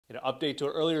In an update to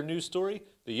an earlier news story,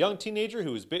 the young teenager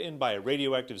who was bitten by a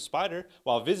radioactive spider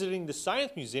while visiting the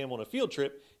Science Museum on a field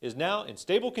trip is now in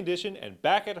stable condition and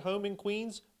back at home in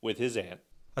Queens with his aunt.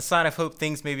 A sign of hope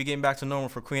things may be getting back to normal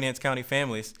for Queen Anne's County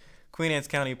families. Queen Anne's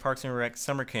County Parks and Rec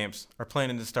summer camps are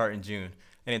planning to start in June,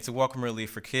 and it's a welcome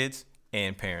relief for kids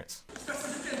and parents.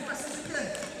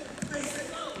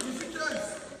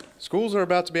 Schools are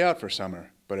about to be out for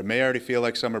summer, but it may already feel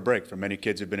like summer break for many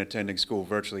kids who've been attending school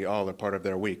virtually all or part of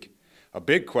their week. A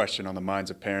big question on the minds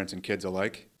of parents and kids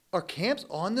alike. Are camps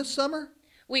on this summer?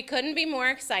 We couldn't be more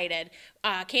excited.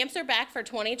 Camps are back for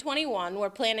 2021. We're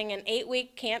planning an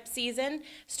 8-week camp season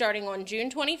starting on June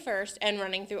 21st and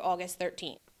running through August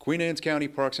 13th. Queen Anne's County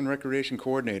Parks and Recreation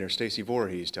Coordinator Stacy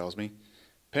Voorhees tells me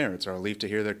parents are relieved to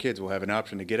hear their kids will have an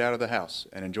option to get out of the house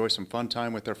and enjoy some fun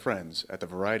time with their friends at the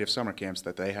variety of summer camps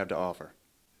that they have to offer.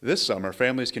 This summer,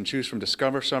 families can choose from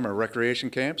Discover Summer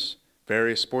recreation camps,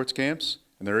 various sports camps,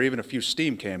 and there are even a few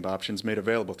STEAM camp options made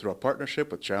available through a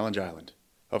partnership with Challenge Island.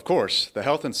 Of course, the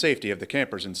health and safety of the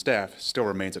campers and staff still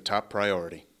remains a top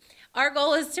priority. Our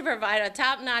goal is to provide a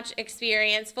top-notch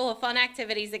experience full of fun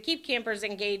activities that keep campers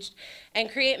engaged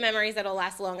and create memories that will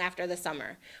last long after the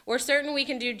summer. We're certain we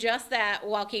can do just that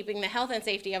while keeping the health and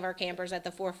safety of our campers at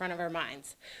the forefront of our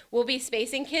minds. We'll be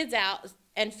spacing kids out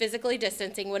and physically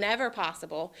distancing whenever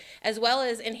possible, as well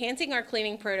as enhancing our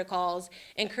cleaning protocols,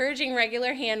 encouraging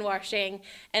regular hand washing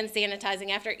and sanitizing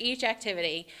after each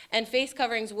activity, and face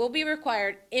coverings will be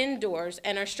required indoors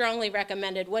and are strongly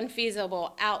recommended when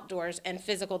feasible outdoors and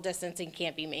physical distancing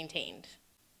can't be maintained.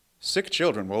 Sick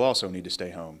children will also need to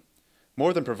stay home.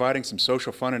 More than providing some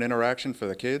social fun and interaction for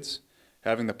the kids,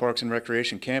 having the Parks and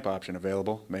Recreation camp option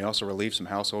available may also relieve some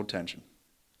household tension.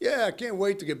 Yeah, I can't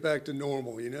wait to get back to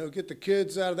normal, you know, get the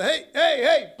kids out of the,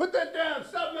 hey, put that down,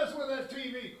 stop messing with that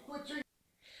TV, quit changing.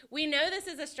 We know this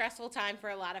is a stressful time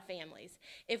for a lot of families.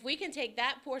 If we can take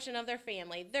that portion of their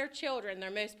family, their children,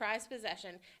 their most prized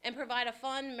possession, and provide a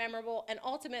fun, memorable, and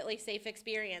ultimately safe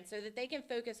experience so that they can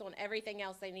focus on everything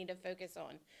else they need to focus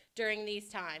on during these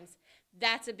times,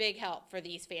 that's a big help for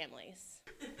these families.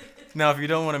 Now, if you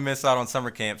don't want to miss out on summer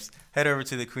camps, head over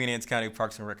to the Queen Anne's County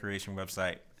Parks and Recreation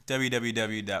website,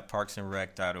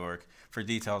 www.parksandrec.org, for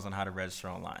details on how to register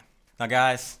online. Now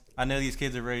guys, I know these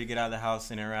kids are ready to get out of the house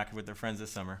and interact with their friends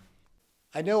this summer.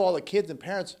 I know all the kids and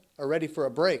parents are ready for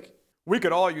a break. We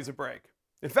could all use a break.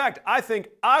 In fact, I think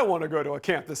I want to go to a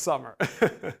camp this summer.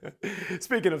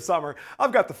 Speaking of summer,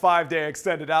 I've got the 5-day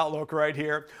extended outlook right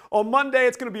here. On Monday,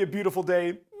 it's going to be a beautiful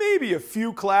day, maybe a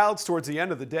few clouds towards the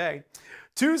end of the day.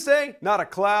 Tuesday, not a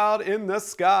cloud in the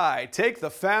sky. Take the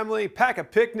family, pack a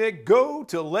picnic, go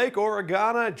to Lake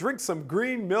Oregana, drink some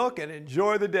green milk, and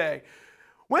enjoy the day.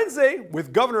 Wednesday,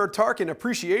 with Governor Tarkin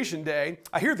Appreciation Day,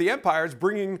 I hear the Empire's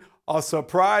bringing a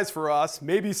surprise for us,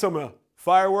 maybe some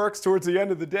fireworks towards the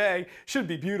end of the day. Should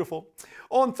be beautiful.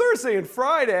 On Thursday and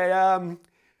Friday,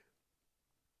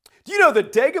 do you know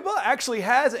that Dagobah actually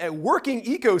has a working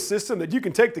ecosystem that you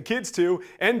can take the kids to?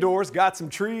 Indoors, got some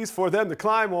trees for them to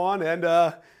climb on,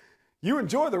 and you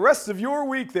enjoy the rest of your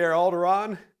week there,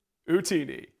 Alderaan.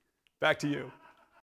 Utini. Back to you.